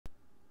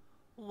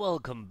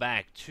welcome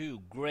back to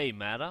Grey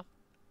Matter.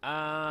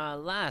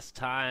 Last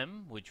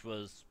time, which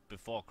was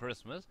before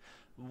Christmas,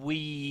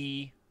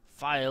 we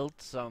filed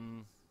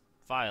some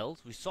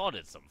files, we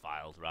sorted some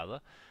files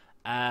rather,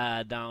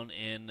 down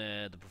in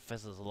the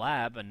professor's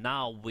lab, and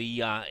now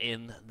we are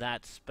in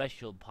that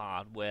special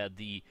part where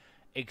the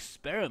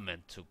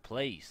experiment took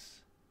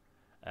place.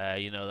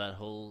 You know, that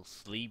whole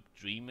sleep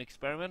dream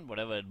experiment,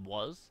 whatever it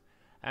was.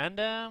 And,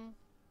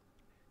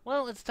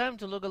 well, it's time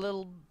to look a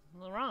little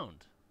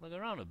around. Look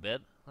around a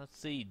bit. Let's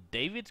see.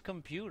 David's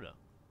computer.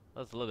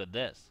 Let's look at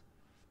this.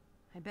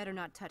 I better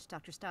not touch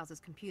Dr. Stiles'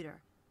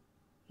 computer.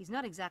 He's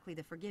not exactly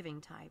the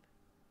forgiving type.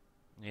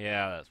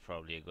 Yeah, that's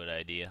probably a good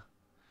idea.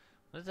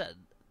 What's that?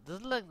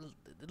 Does it look?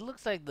 It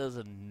looks like there's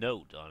a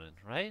note on it,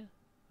 right?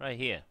 Right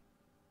here.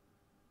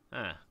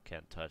 Ah,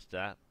 can't touch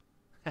that.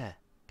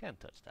 Can't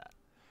touch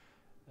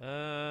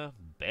that.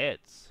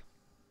 Beds.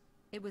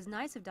 It was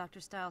nice of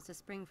Dr. Stiles to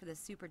spring for the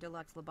super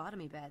deluxe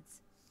lobotomy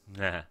beds.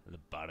 Nah,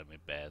 lobotomy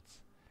beds.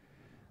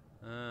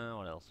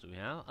 What else do we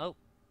have? Oh,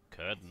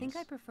 curtains. I think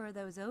I prefer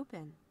those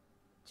open,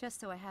 just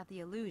so I have the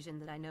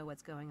illusion that I know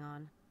what's going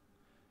on.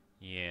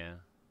 Yeah.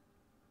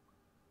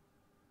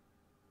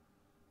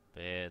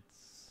 Beds.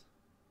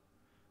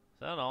 Is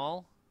that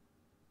all?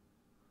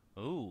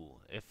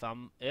 Ooh,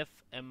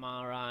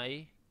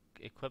 fMRI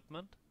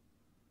equipment?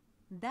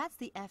 That's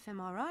the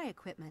fMRI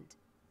equipment,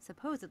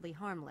 supposedly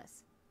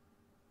harmless.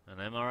 An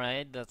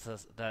MRI?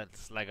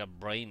 That's like a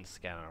brain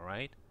scanner,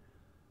 right?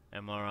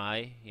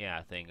 MRI? Yeah,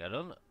 I think. I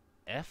don't...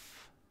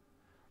 F?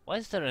 Why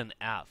is there an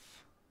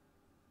F?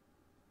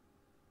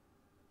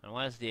 And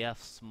why is the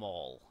F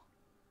small?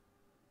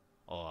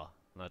 Or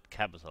not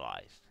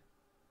capitalized?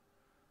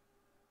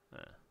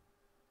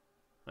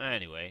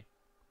 Anyway.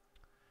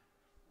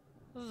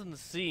 Doesn't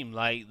seem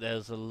like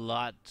there's a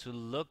lot to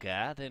look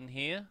at in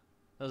here.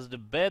 There's the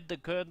bed, the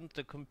curtains,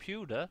 the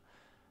computer,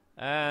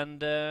 and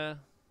the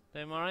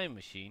MRI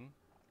machine.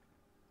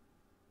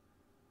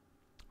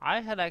 I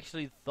had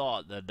actually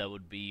thought that there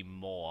would be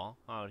more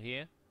out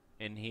here,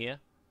 in here.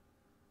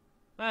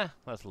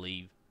 Let's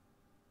leave.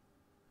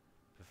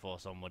 Before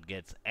someone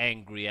gets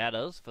angry at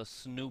us for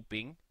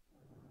snooping.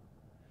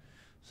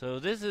 So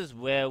this is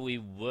where we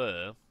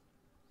were.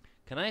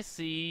 Can I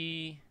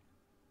see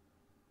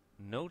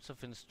notes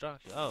of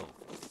instruction? Oh.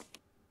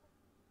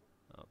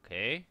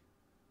 Okay.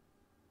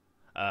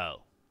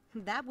 Oh.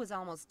 That was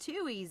almost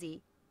too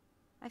easy.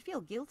 I feel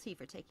guilty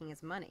for taking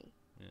his money.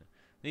 Yeah.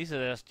 These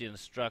are just the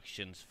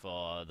instructions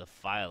for the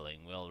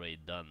filing. We already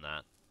done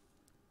that.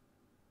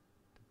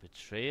 The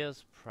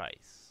Betrayer's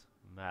Price.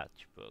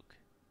 Matchbook.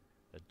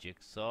 A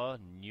jigsaw.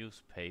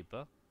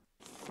 Newspaper.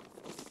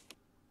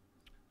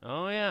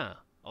 Oh yeah.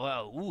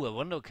 Oh, ooh, I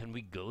wonder, can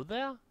we go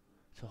there?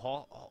 To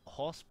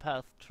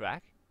Horsepath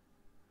Track?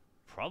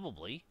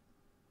 Probably.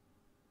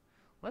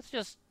 Let's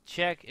just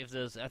check if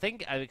there's... I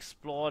think I've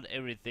explored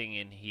everything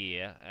in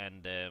here,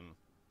 and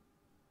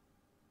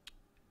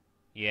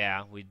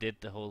yeah, we did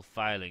the whole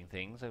filing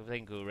things. I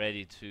think we're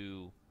ready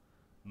to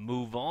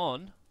move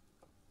on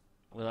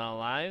with our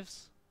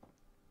lives.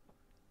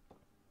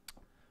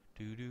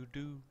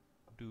 Do-do-do,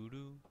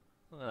 do-do.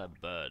 Look at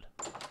that bird.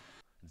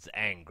 It's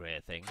angry,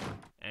 I think.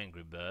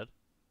 Angry bird.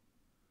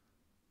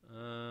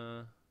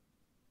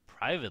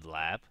 Private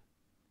lab.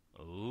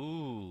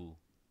 Ooh.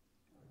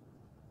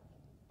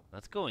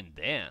 Let's go in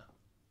there.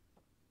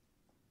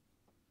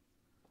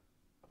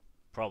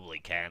 Probably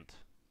can't.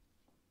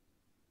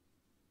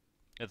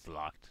 It's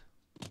locked.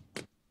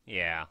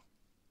 Yeah.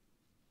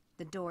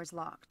 The door's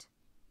locked.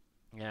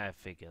 Yeah, I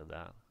figured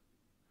that.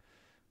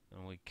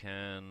 And we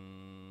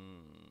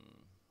can...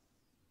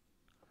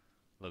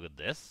 look at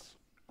this.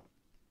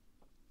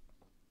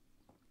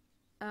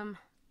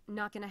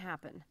 Not gonna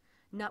happen.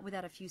 Not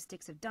without a few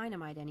sticks of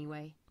dynamite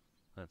anyway.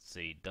 Let's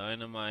see.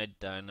 Dynamite,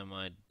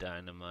 dynamite,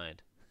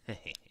 dynamite.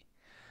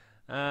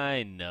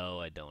 I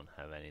know I don't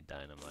have any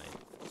dynamite.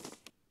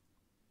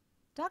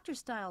 Dr.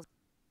 Stiles...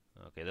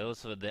 Okay,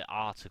 those were the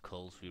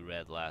articles we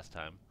read last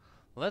time.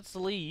 Let's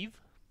leave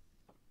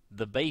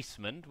the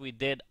basement. We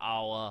did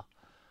our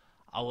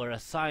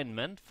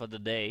assignment for the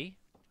day.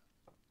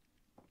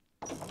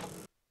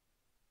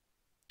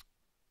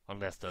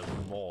 Unless there's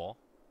more.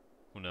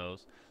 Who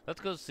knows? Let's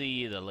go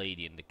see the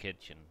lady in the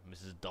kitchen.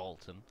 Mrs.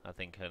 Dalton, I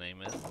think her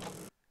name is.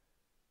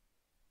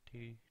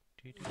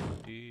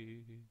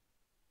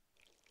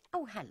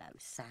 Oh, hello,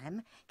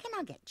 Sam. Can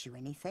I get you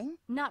anything?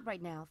 Not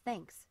right now,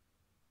 thanks.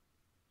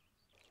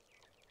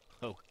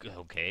 Oh,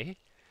 okay.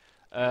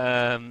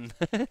 Well,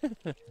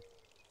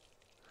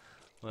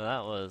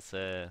 that was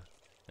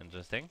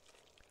interesting.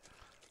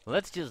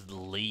 Let's just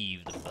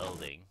leave the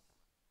building.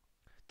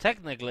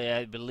 Technically,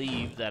 I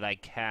believe that I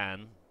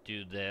can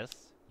do this.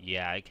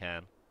 Yeah, I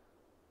can.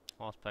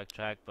 Horseback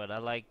track, but I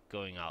like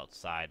going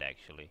outside,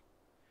 actually.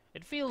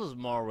 It feels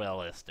more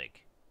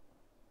realistic.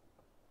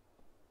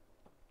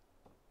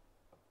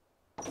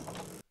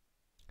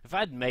 If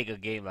I'd make a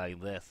game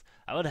like this,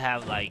 I would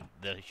have, like,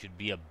 there should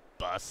be a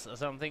bus or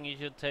something you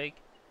should take,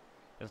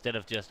 instead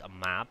of just a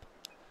map.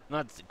 I'm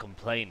not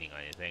complaining or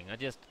anything,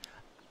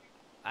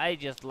 I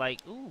just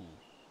like, ooh,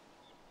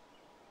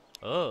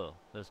 Oh,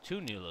 there's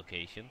 2 new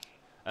locations.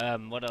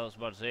 What I was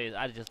about to say is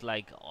I just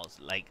like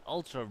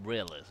ultra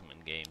realism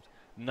in games.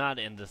 Not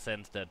in the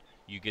sense that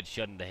you get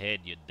shot in the head,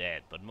 you're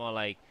dead, but more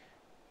like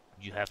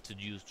you have to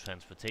use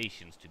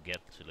transportations to get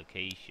to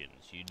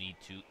locations. You need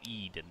to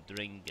eat and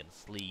drink and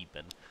sleep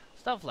and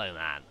stuff like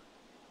that.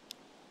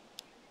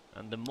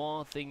 And the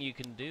more thing you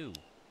can do,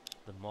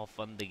 the more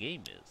fun the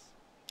game is.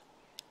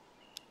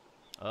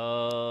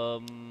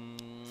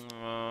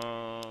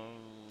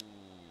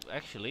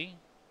 Actually,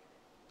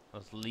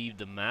 let's leave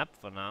the map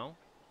for now.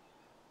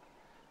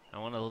 I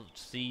want to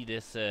see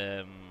this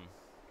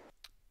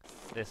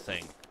this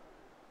thing.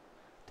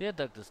 Dear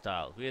Dr.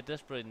 Stiles, we are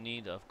desperate in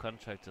need of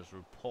contractor's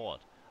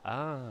report.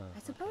 Ah. I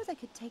suppose I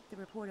could take the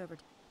report over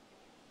to...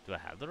 Do I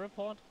have the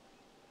report?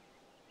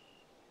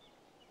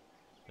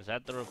 Is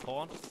that the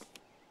report?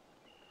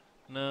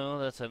 No,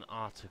 that's an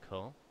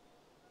article.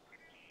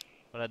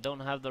 But I don't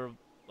have the...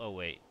 Oh,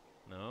 wait.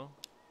 No.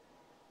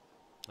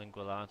 Link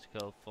with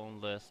article,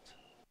 phone list.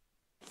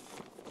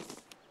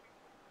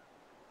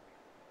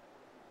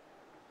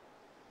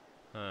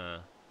 Huh.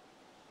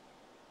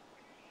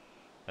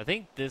 I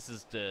think this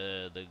is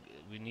the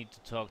we need to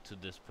talk to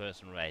this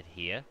person right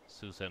here,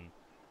 Susan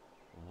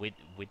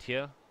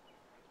Whittier.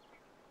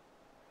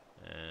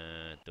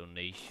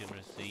 Donation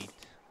receipt.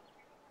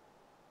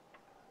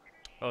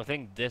 Oh, I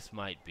think this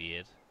might be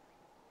it.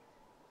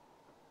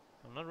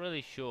 I'm not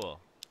really sure.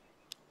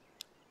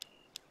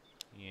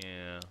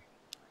 Yeah.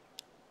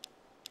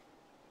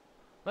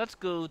 Let's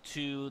go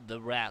to the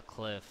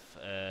Radcliffe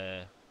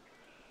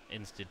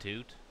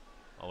Institute,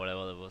 or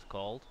whatever it was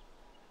called.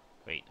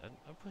 Wait,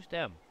 I pushed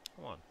M.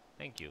 Come on,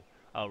 thank you.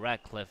 Oh,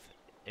 Radcliffe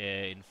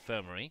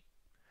Infirmary.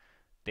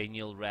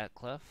 Daniel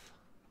Radcliffe.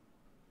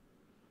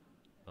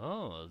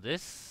 Oh,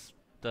 this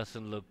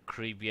doesn't look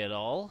creepy at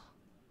all.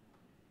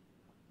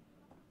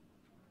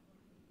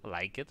 I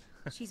like it.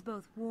 She's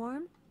both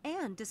warm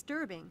and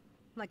disturbing,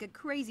 like a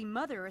crazy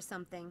mother or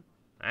something.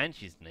 And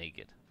she's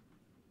naked.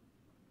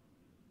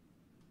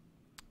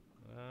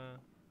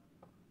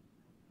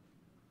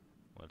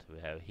 What do we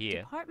have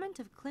here? Department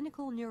of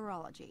Clinical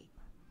Neurology,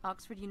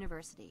 Oxford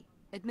University,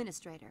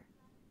 Administrator.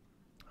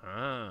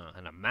 Ah,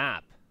 and a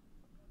map.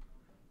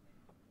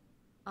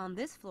 On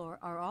this floor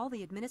are all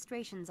the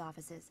administration's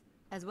offices,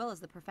 as well as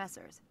the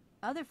professors.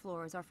 Other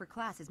floors are for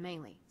classes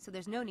mainly, so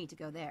there's no need to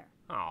go there.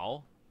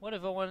 Oh, what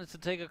if I wanted to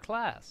take a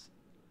class?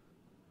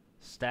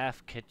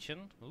 Staff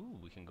kitchen. Ooh,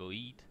 we can go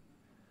eat.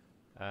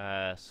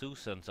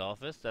 Susan's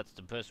office. That's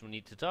the person we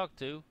need to talk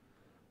to.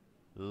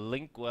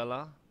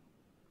 Linkweller.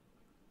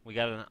 We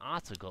got an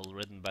article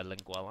written by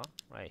Linkweller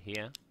right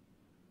here.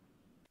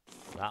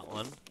 That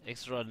one.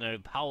 Extraordinary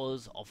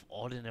powers of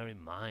ordinary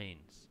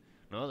minds.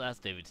 No, that's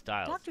David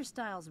Stiles. Dr.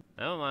 Stiles.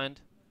 Never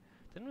mind.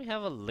 Didn't we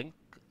have a link?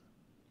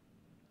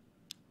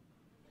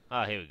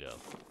 Ah, here we go.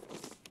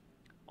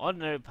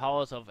 Ordinary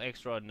powers of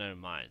extraordinary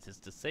minds. It's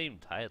the same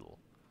title.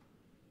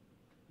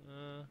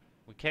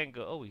 We can't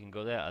go. Oh, we can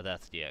go there. Oh,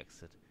 that's the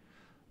exit.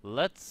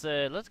 Let's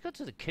go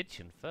to the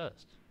kitchen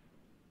first.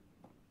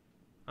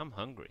 I'm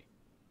hungry.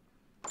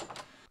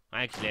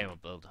 I actually am a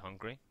bit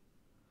hungry.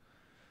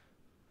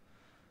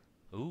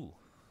 Ooh,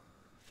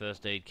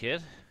 first aid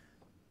kit.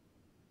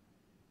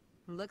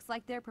 Looks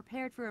like they're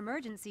prepared for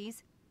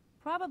emergencies.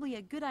 Probably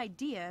a good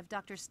idea if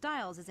Dr.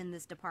 Stiles is in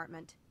this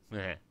department.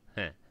 I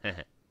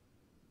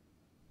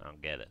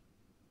don't get it.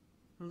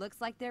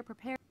 Looks like they're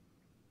prepared.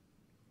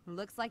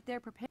 Looks like they're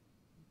prepared.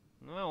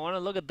 No, I want to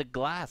look at the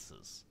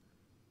glasses.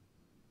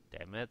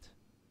 Damn it.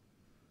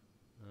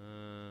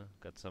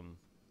 Got some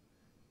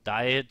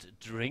diet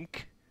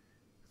drink.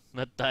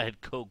 Not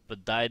diet coke,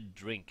 but diet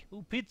drink.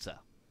 Ooh,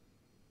 pizza.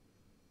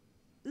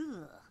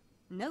 Ugh.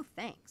 No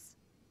thanks.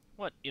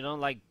 What, you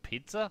don't like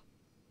pizza?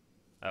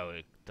 Oh,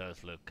 it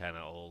does look kind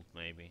of old,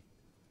 maybe.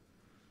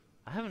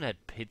 I haven't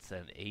had pizza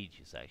in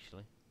ages,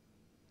 actually.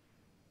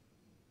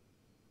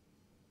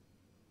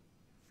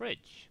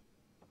 Fridge.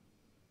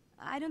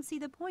 I don't see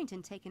the point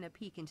in taking a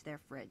peek into their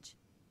fridge.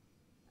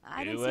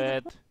 Do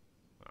it.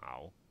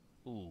 Oh.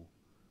 Ooh.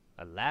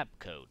 A lab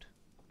coat.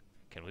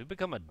 Can we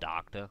become a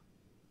doctor?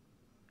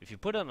 If you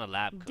put on a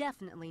lab coat...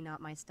 Definitely not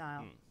my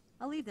style.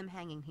 I'll leave them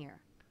hanging here.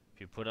 If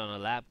you put on a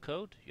lab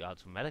coat, you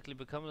automatically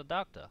become a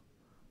doctor.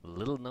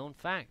 Little known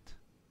fact.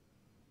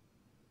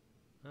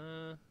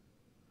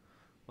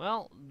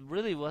 Well,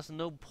 really was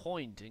no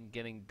point in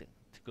getting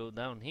to go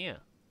down here.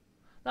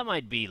 That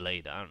might be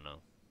later, I don't know.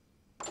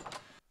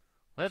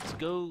 Let's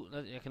go.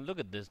 I can look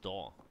at this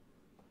door.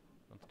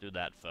 Let's do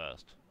that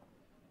first.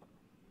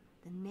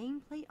 The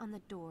nameplate on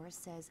the door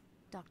says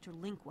Dr.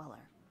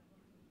 Linkweller.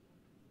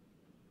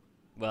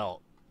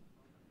 Well,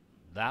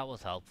 that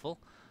was helpful.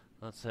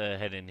 Let's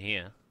head in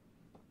here.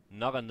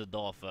 Knock on the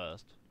door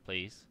first,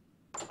 please.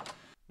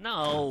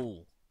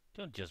 No!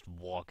 Don't just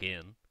walk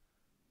in.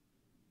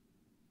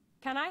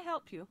 Can I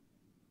help you?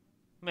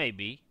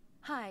 Maybe.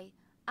 Hi,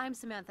 I'm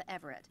Samantha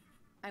Everett.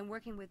 I'm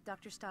working with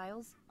Dr.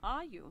 Stiles.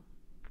 Are you?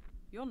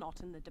 You're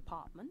not in the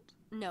department.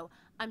 No,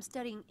 I'm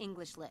studying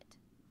English Lit.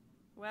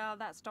 Well,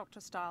 that's Dr.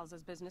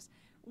 Stiles' business.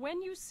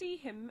 When you see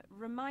him,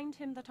 remind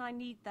him that I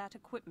need that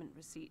equipment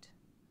receipt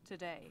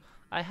today.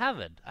 I have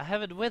it. I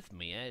have it with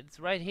me. It's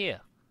right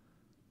here.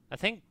 I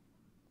think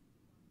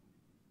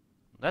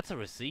that's a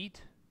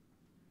receipt.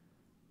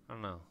 I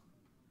don't know.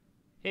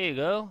 Here you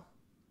go.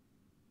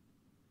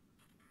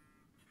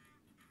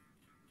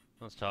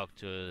 Let's talk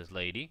to this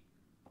lady.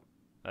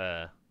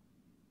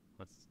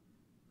 Let's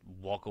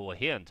walk over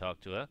here and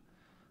talk to her.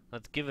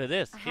 Let's give her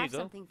this. I Here you have go.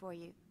 something for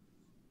you.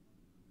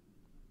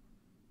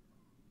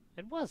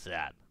 And what's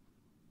that?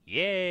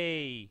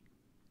 Yay!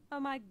 Oh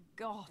my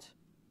god.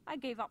 I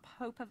gave up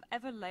hope of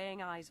ever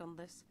laying eyes on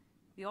this.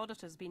 The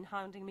auditor's been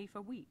hounding me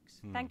for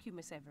weeks. Thank you,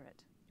 Miss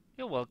Everett.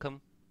 You're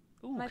welcome.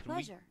 Ooh, My can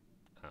pleasure.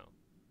 We, oh.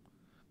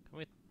 Can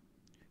we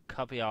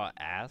copy our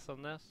ass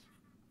on this?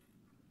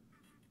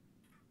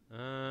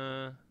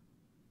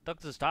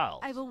 Dr. Stiles.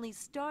 I've only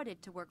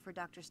started to work for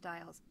Dr.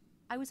 Stiles.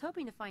 I was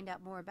hoping to find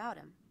out more about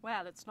him.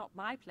 Well, it's not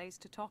my place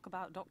to talk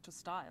about Dr.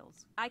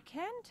 Stiles. I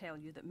can tell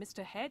you that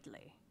Mr.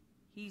 Headley,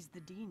 he's the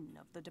dean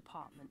of the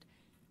department,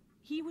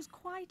 he was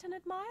quite an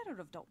admirer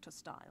of Dr.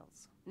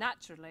 Stiles.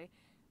 Naturally,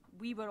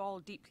 we were all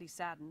deeply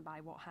saddened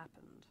by what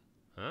happened.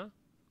 Huh?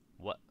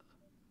 What?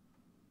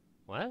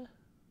 What?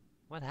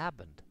 What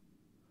happened?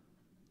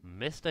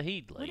 Mr.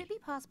 Headley. Would it be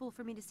possible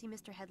for me to see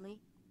Mr. Headley?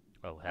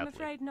 Oh, I'm Headley.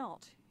 afraid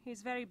not.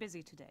 He's very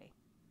busy today.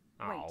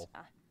 Oh. Wait,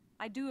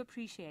 I do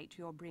appreciate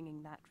your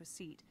bringing that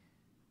receipt.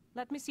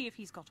 Let me see if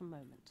he's got a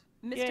moment.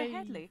 Mr. Yay.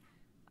 Headley,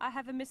 I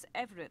have a Miss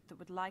Everett that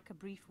would like a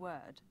brief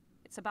word.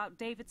 It's about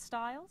David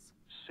Stiles.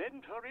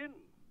 Send her in.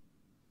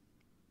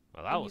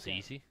 Well, that In you was go.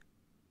 easy.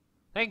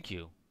 Thank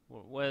you.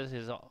 Where's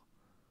his... Oh.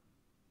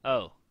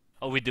 Oh,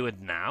 we do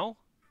it now?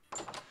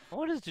 I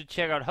wanted to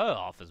check out her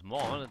office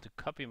more. I wanted to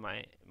copy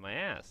my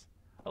ass.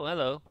 Oh,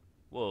 hello.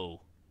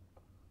 Whoa.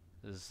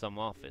 This is some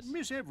office.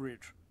 Miss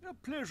Everett, a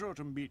pleasure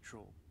to meet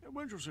you.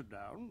 Won't you sit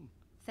down?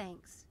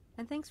 Thanks.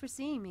 And thanks for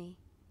seeing me.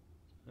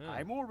 Yeah.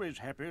 I'm always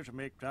happy to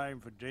make time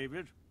for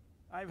David.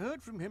 I've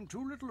heard from him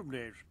too little of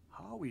late.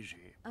 How is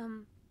he?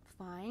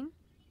 Fine.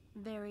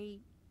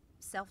 Very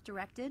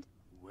self-directed.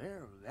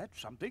 Well, that's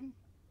something.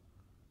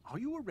 Are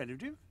you a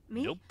relative?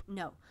 Me? Nope.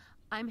 No.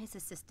 I'm his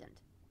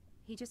assistant.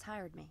 He just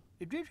hired me.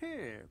 Did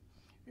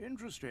he?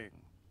 Interesting.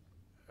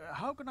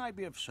 How can I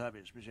be of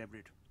service, Miss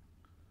Everett?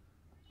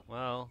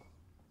 Well...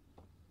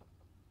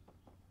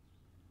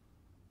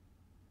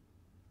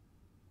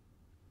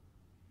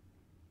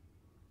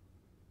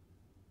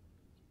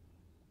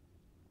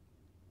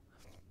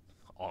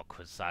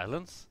 Awkward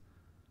silence.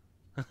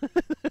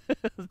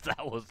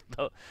 that was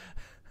a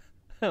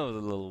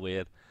little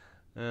weird.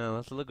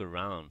 Let's look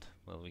around.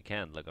 Well, we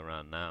can't look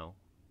around now.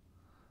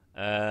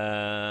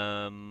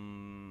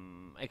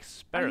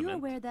 Experiment. Are you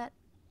aware that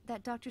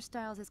Dr.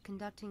 Stiles is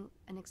conducting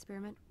an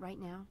experiment right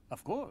now?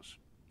 Of course.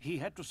 He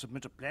had to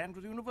submit a plan to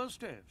the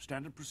university.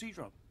 Standard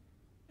procedure.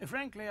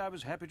 Frankly, I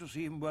was happy to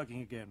see him working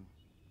again.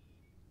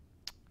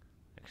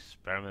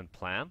 Experiment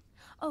plan?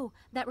 Oh,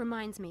 that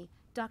reminds me.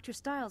 Dr.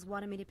 Stiles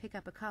wanted me to pick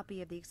up a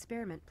copy of the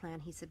experiment plan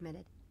he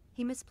submitted.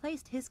 He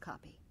misplaced his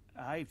copy.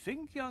 I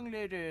think, young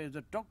lady,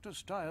 that Dr.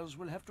 Stiles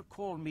will have to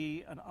call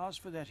me and ask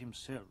for that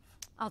himself.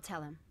 I'll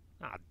tell him.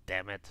 Ah,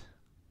 damn it.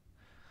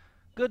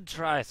 Good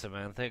try,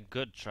 Samantha.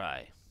 Good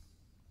try.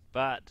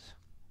 But,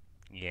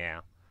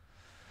 yeah.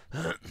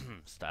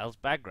 Styles'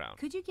 background.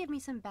 Could you give me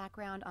some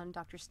background on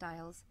Dr.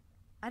 Stiles?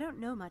 I don't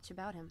know much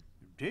about him.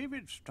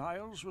 David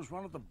Stiles was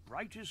one of the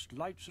brightest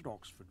lights at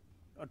Oxford.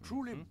 A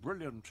truly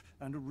brilliant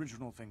and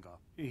original thinker.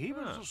 He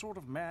was the sort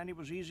of man it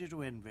was easy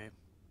to envy.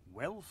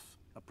 Wealth,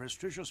 a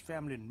prestigious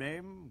family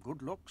name,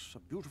 good looks, a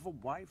beautiful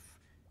wife,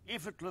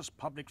 effortless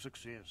public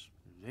success.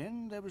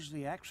 Then there was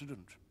the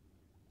accident.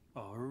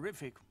 A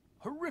horrific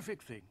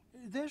thing.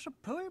 There's a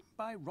poem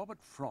by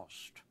Robert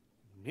Frost.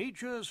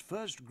 Nature's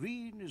first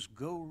green is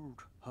gold,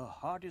 her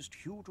hardest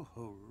hue to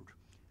hold.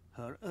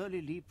 Her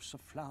early leaf's a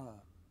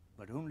flower,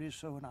 but only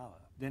so an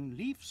hour. Then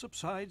leaf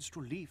subsides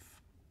to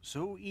leaf,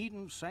 so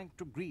Eden sank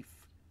to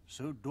grief,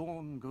 so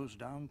dawn goes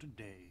down to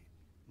day.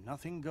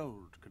 Nothing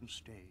gold can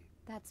stay.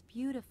 That's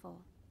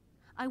beautiful.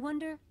 I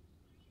wonder...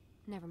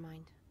 Never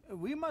mind.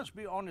 We must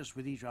be honest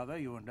with each other,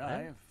 you and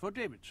I, for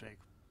David's sake.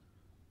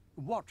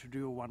 What do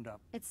you wonder?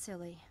 It's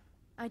silly.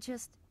 I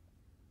just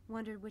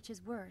wondered which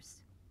is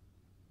worse.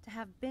 To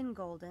have been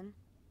golden,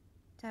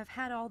 to have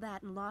had all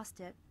that and lost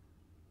it,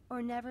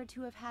 or never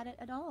to have had it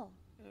at all.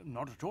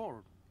 Not at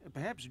all.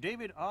 Perhaps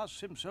David asks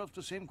himself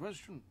the same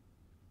question.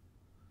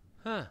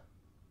 Huh.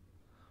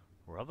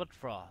 Robert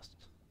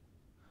Frost.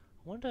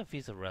 I wonder if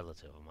he's a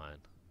relative of mine.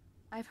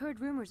 I've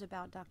heard rumors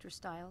about Dr.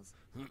 Stiles.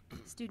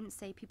 Students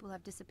say people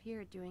have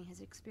disappeared during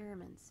his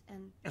experiments,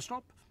 and...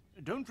 Stop.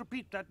 Don't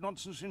repeat that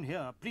nonsense in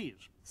here,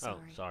 please. Sorry.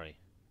 Oh, sorry.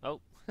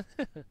 Oh.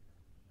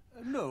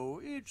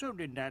 No, it's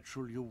only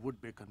natural you would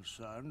be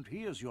concerned.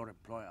 He is your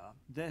employer.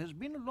 There has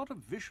been a lot of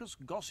vicious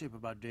gossip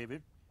about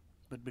David,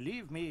 but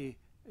believe me,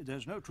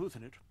 there's no truth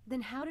in it.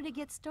 Then how did it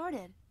get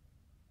started?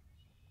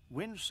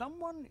 When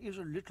someone is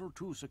a little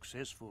too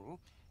successful,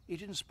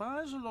 it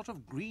inspires a lot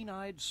of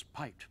green-eyed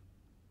spite.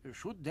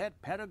 Should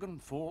that paragon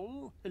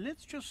fall,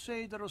 let's just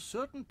say there are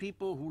certain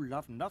people who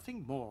love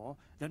nothing more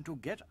than to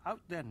get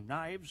out their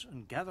knives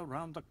and gather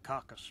round the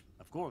carcass.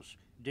 Of course,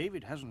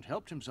 David hasn't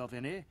helped himself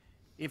any.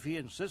 If he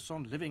insists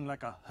on living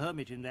like a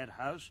hermit in that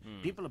house,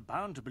 people are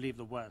bound to believe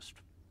the worst.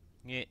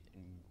 Yeah,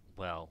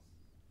 well.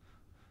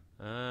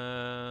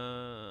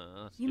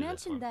 Let's You do this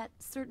mentioned one. that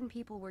certain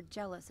people were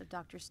jealous of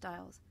Dr.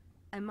 Stiles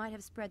and might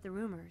have spread the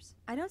rumors.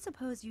 I don't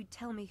suppose you'd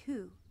tell me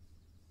who.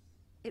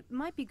 It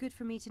might be good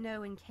for me to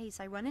know in case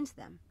I run into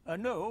them.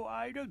 No,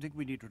 I don't think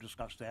we need to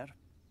discuss that.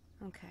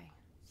 Okay.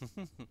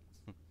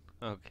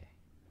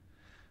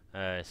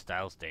 Okay.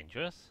 Styles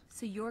dangerous?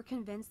 So you're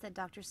convinced that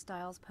Dr.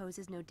 Stiles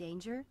poses no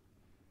danger?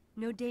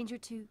 No danger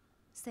to,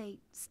 say,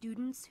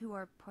 students who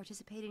are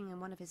participating in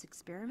one of his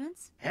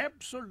experiments?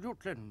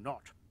 Absolutely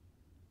not.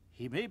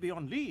 He may be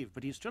on leave,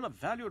 but he's still a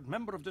valued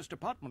member of this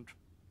department.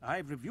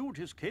 I've reviewed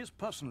his case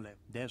personally.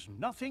 There's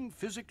nothing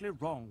physically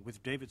wrong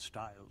with David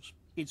Stiles.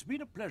 It's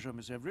been a pleasure,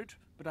 Miss Everett,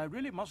 but I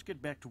really must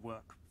get back to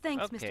work.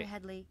 Thanks, Okay. Mr.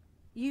 Headley.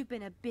 You've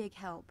been a big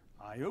help.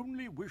 I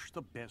only wish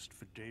the best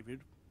for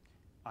David.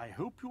 I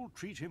hope you'll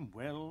treat him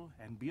well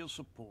and be a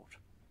support.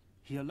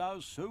 He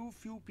allows so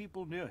few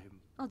people near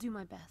him. I'll do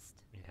my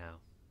best. Yeah.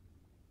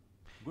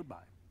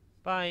 Goodbye.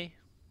 Bye.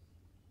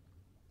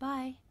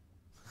 Bye.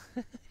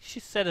 She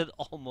said it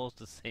almost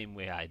the same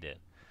way I did.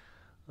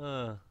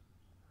 Can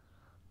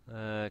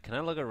I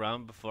look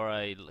around before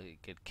I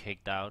get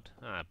kicked out?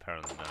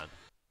 Apparently not.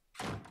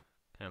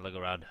 Can I look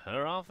around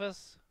her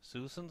office?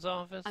 Susan's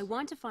office? I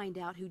want to find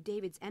out who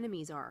David's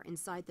enemies are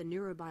inside the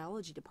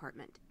neurobiology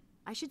department.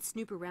 I should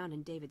snoop around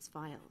in David's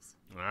files.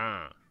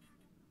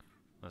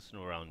 Let's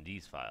know around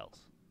these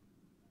files.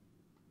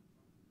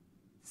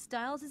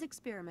 Stiles'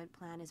 experiment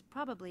plan is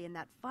probably in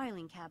that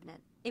filing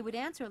cabinet. It would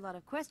answer a lot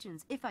of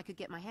questions if I could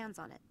get my hands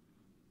on it.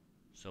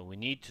 So we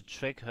need to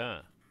trick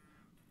her.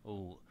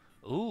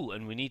 Ooh,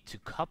 and we need to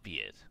copy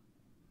it.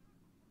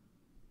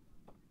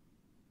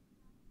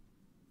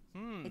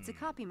 It's a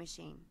copy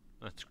machine.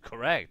 That's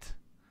correct.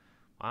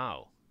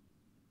 Wow.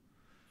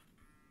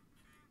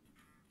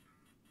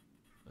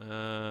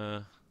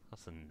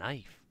 That's a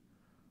knife.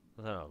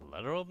 Is that a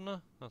letter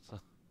opener? That's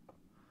a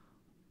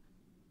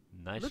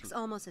nice. Looks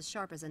almost as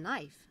sharp as a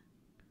knife.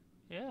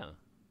 Yeah.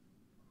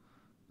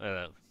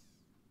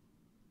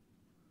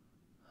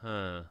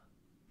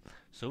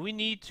 So we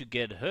need to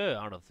get her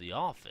out of the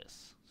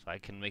office so I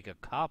can make a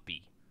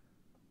copy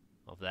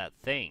of that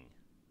thing.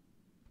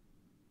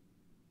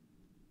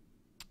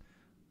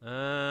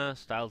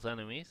 Styles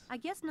enemies. I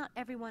guess not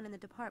everyone in the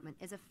department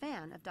is a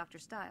fan of Dr.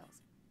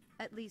 Stiles.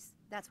 At least,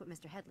 that's what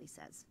Mr. Headley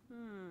says.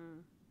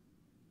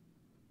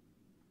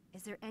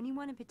 Is there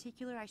anyone in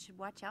particular I should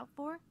watch out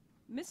for?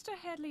 Mr.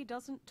 Headley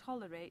doesn't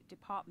tolerate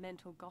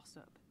departmental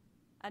gossip.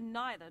 And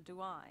neither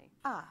do I.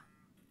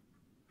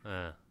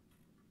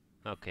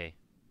 Okay.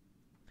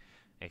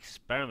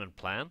 Experiment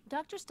plan.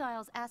 Dr.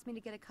 Stiles asked me to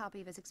get a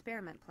copy of his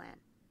experiment plan.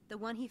 The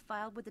one he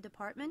filed with the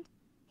department,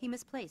 he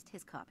misplaced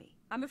his copy.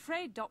 I'm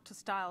afraid Dr.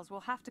 Stiles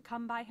will have to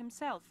come by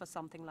himself for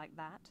something like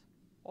that.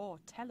 Or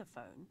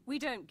telephone. We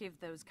don't give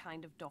those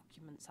kind of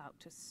documents out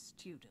to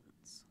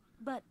students.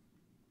 But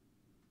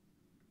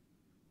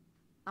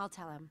I'll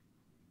tell him.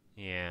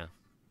 Yeah.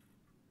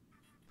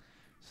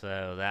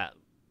 So that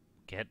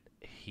get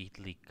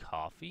Heatley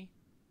coffee?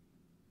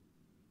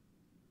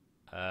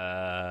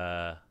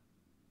 Oh,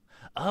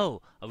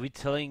 are we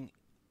telling?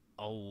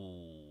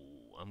 Oh,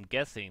 I'm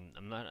guessing.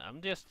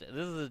 This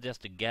is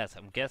just a guess.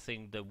 I'm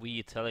guessing that we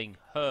are telling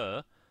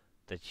her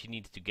that she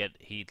needs to get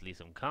Heatley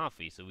some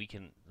coffee so we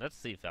can. Let's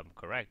see if I'm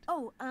correct.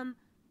 Oh,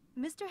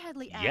 Mr.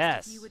 Headley asked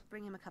Yes. if you would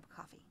bring him a cup of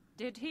coffee.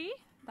 Did he?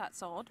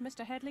 That's odd.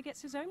 Mr. Headley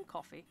gets his own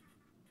coffee.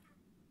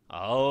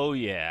 Oh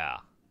yeah.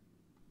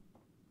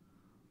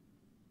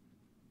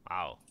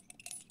 Wow.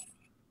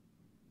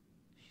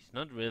 She's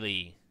not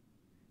really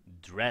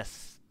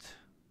dressed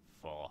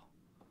for.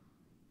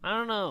 I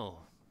don't know.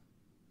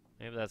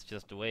 Maybe that's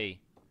just the way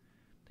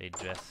they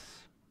dress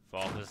for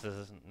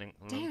offices.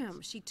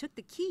 Damn, she took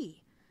the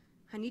key.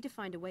 I need to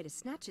find a way to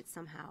snatch it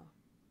somehow.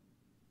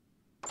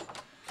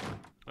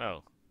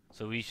 Oh,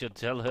 so we should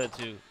tell her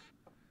to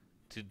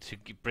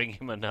bring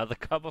him another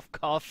cup of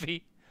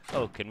coffee.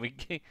 Oh, can we?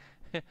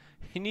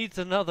 He needs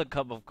another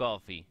cup of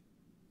coffee.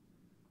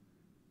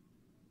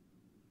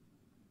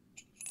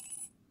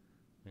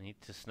 We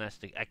need to snatch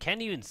the. I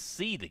can't even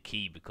see the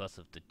key because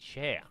of the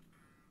chair.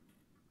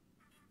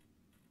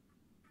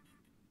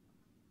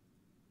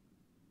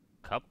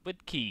 Cup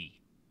with key.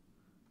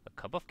 A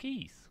cup of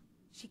keys.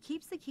 She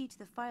keeps the key to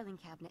the filing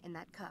cabinet in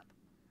that cup.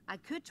 I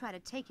could try to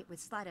take it with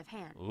sleight of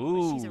hand,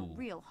 but she's a Ooh.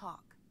 real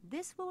hawk.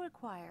 This will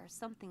require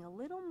something a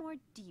little more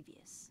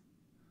devious.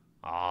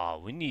 Ah,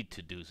 we need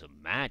to do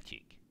some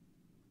magic.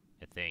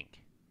 I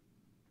think.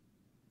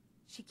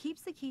 She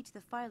keeps the key to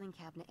the filing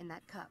cabinet in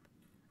that cup.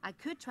 I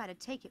could try to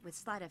take it with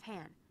sleight of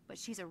hand, but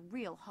she's a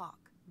real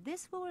hawk.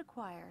 This will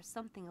require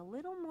something a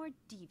little more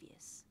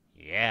devious.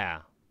 Yeah.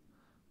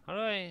 How do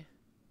I?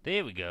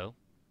 There we go.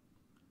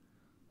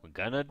 We're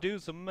gonna do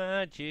some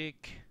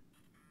magic.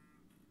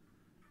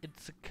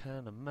 It's a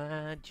kind of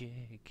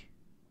magic.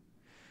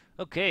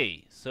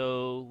 Okay,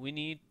 so we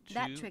need to...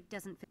 That trick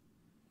doesn't fit.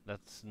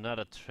 That's not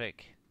a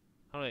trick.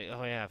 Oh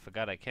yeah, I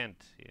forgot I can't.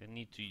 I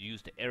need to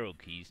use the arrow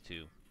keys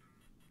to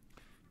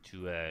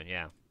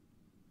yeah,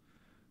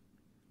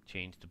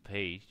 change the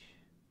page.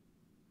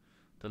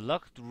 The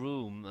locked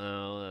room,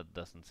 that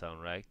doesn't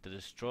sound right. The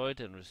destroyed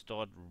and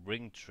restored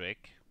ring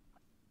trick.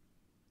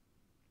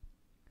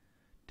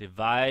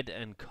 Divide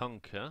and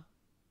conquer.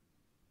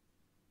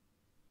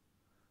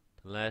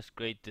 The last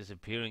great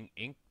disappearing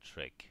ink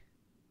trick.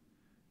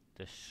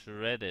 The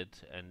shredded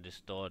and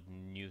restored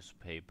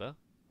newspaper.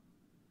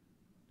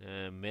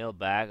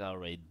 Mailbag, I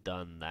already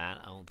done that.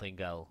 I don't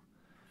think I'll...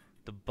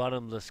 The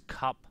bottomless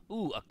cup.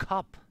 Ooh, a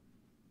cup!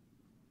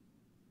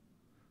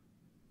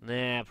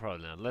 Nah,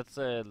 probably not. Let's,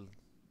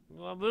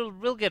 well,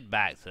 we'll get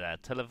back to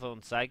that.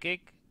 Telephone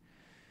psychic.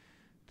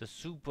 The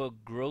super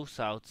gross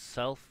out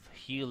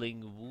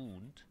self-healing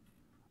wound.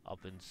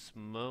 Up in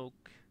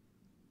smoke.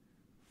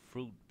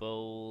 Fruit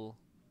bowl.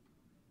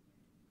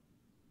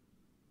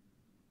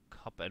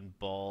 Cup and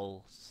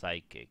ball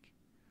psychic.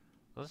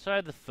 Let's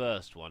try the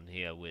first one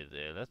here with,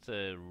 let's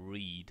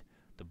read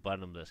the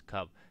bottomless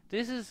cup.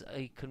 This is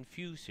a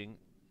confusing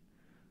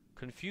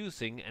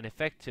and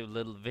effective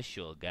little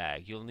visual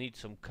gag. You'll need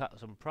some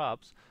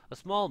props, a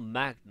small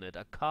magnet,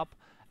 a cup,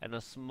 and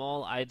a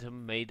small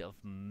item made of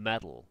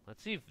metal.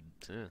 Let's see if...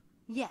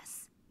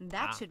 Yes,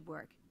 that should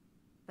work.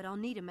 But I'll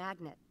need a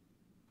magnet.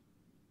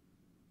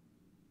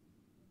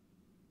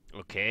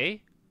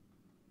 Okay.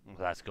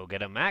 Let's go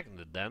get a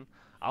magnet then.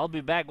 I'll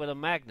be back with a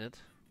magnet.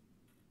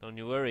 Don't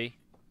you worry.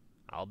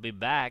 I'll be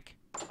back.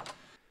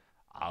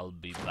 I'll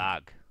be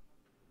back.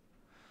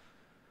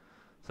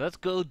 So let's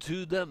go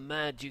to the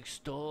magic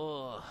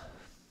store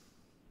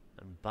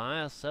and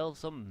buy ourselves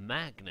some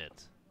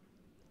magnet.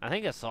 I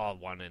think I saw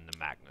one in the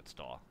magnet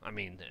store. I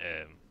mean,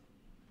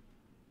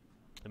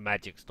 the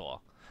magic store.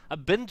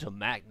 I've been to a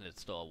magnet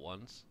store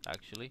once,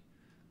 actually.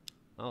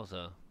 That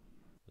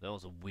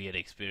was a weird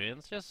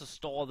experience. Just a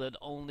store that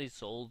only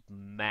sold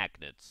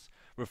magnets,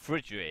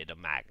 refrigerator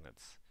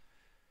magnets.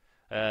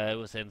 It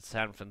was in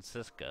San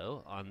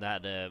Francisco on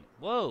that,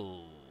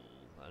 whoa,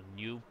 a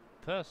new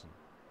person.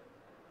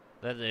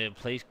 That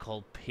place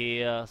called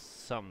Pier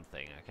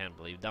something, I can't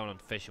believe, down on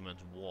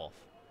Fisherman's Wharf.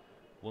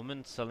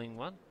 Woman selling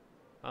what?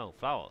 Oh,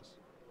 flowers.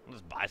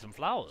 Let's buy some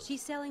flowers.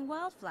 She's selling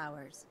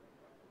wildflowers.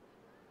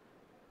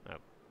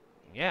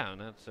 Yeah,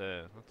 let's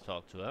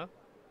talk to her.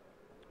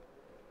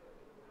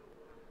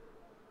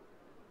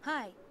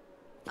 Hi,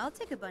 I'll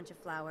take a bunch of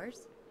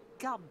flowers.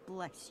 God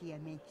bless you,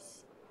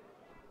 miss.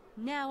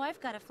 Now I've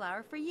got a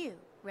flower for you.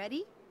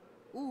 Ready?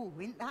 Ooh,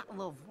 isn't that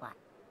lovely?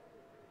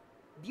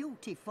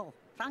 Beautiful.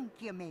 Thank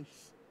you,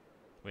 miss.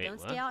 Wait, Don't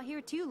what? stay out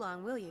here too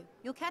long, will you?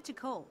 You'll catch a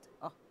cold.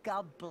 Oh,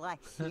 God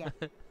bless you.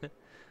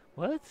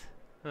 What?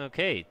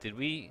 Okay, did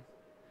we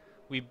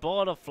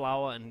bought a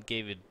flower and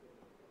gave it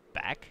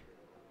back?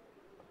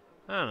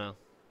 I don't know.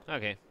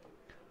 Okay.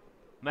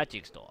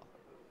 Magic store.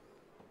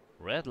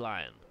 Red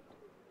Lion.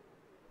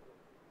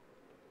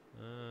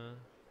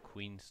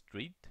 Queen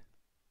Street.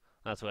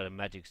 That's where the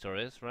magic store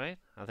is, right?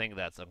 I think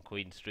that's on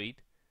Queen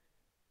Street.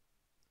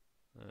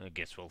 I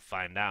guess we'll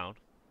find out.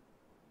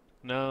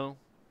 No.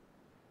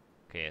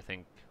 Okay, I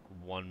think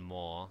one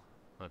more.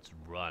 Let's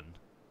run.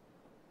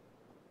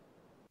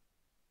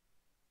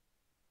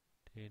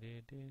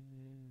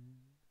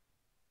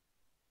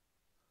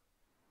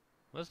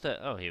 What's that?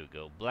 Oh, here we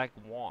go. Black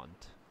Wand.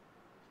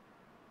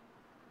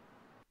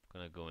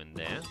 Gonna go in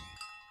there.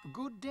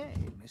 Good day,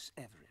 Miss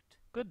Everett.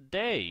 Good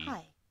day,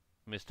 Hi.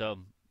 Mr.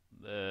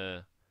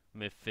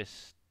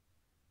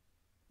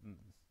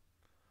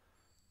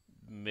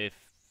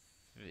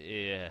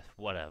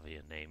 whatever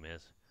your name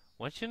is.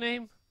 What's your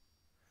name?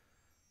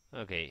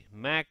 Okay,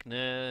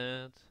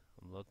 magnet.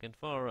 I'm looking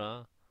for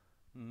a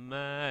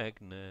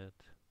magnet.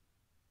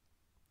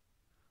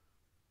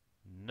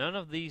 None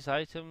of these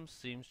items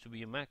seems to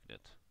be a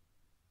magnet.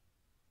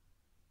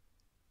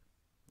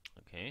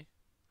 Okay.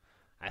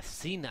 I've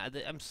seen that.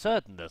 I'm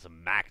certain there's a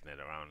magnet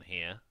around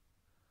here.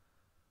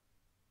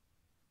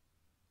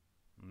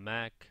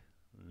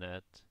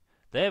 Magnet.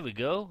 There we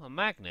go, a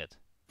magnet.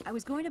 I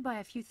was going to buy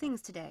a few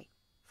things today.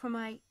 For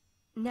my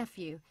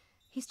nephew.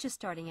 He's just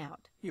starting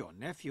out. Your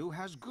nephew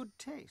has good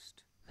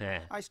taste.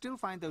 Heh. I still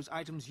find those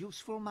items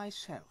useful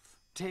myself.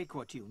 Take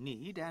what you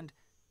need and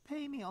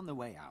pay me on the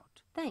way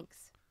out.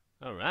 Thanks.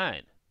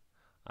 Alright.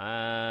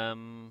 So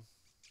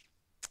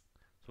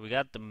we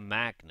got the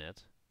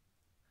magnet.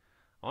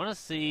 I wanna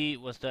see,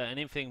 was there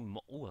anything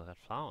more? Ooh, I got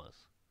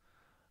flowers.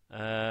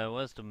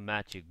 Where's the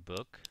magic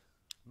book?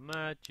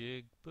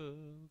 Magic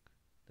book.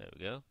 There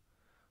we go.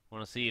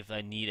 Wanna see if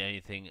I need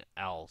anything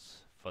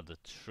else for the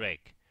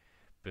trick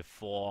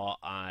before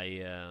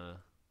I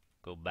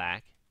go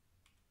back.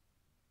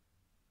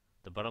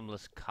 The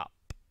bottomless cup.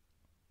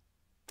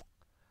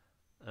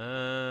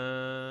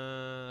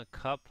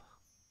 Cup.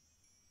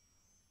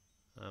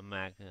 A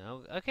magnet.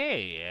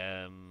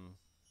 Okay.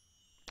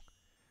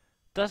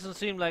 Doesn't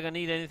seem like I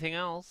need anything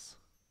else.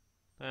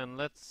 Then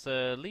let's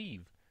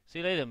leave. See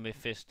you later,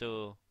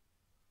 Mephisto.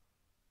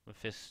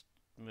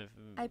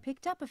 I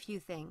picked up a few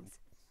things.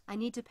 I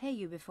need to pay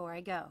you before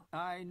I go.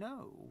 I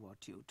know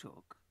what you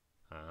took.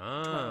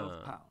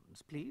 Ah.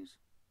 £12, please.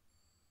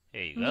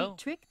 Here you Neat go.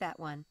 trick, that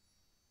one.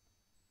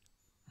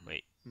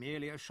 Wait.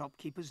 Merely a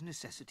shopkeeper's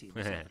necessity,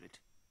 Miss Everett.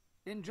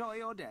 Enjoy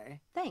your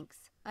day.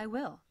 Thanks, I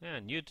will. Yeah,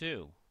 and you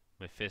too,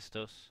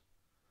 Mephistos.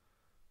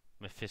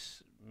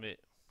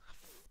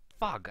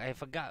 Fuck, I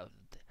forgot.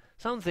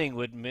 Something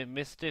with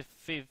Mr.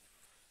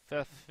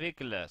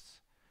 Ficulus.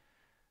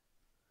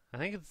 I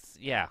think it's...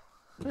 yeah.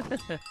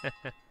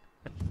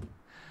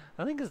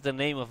 I think it's the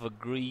name of a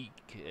Greek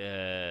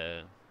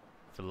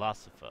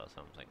philosopher or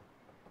something.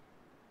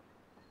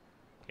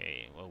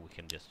 Okay, well, we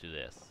can just do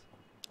this.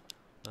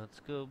 Let's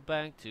go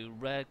back to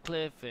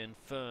Radcliffe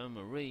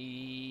Infirmary.